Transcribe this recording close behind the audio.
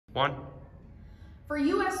1. For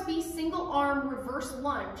USB single arm reverse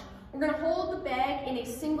lunge, we're going to hold the bag in a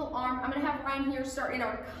single arm. I'm going to have Ryan here start in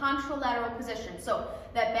our contralateral position. So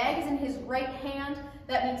that bag is in his right hand.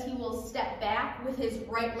 That means he will step back with his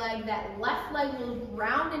right leg. That left leg will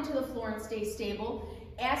ground into the floor and stay stable.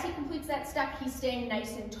 As he completes that step, he's staying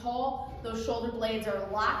nice and tall. Those shoulder blades are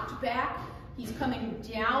locked back. He's coming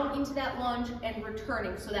down into that lunge and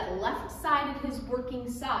returning. So that left side is his working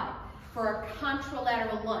side for our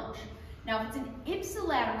contralateral lunge. Now, if it's an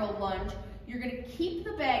ipsilateral lunge, you're going to keep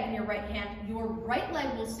the bag in your right hand. Your right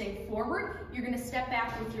leg will stay forward. You're going to step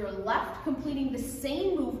back with your left, completing the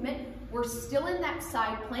same movement. We're still in that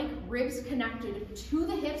side plank, ribs connected to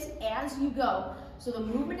the hips as you go. So the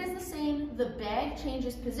movement is the same. The bag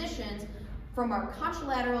changes positions from our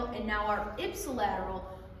contralateral and now our ipsilateral.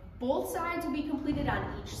 Both sides will be completed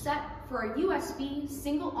on each set for a USB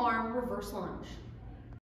single arm reverse lunge.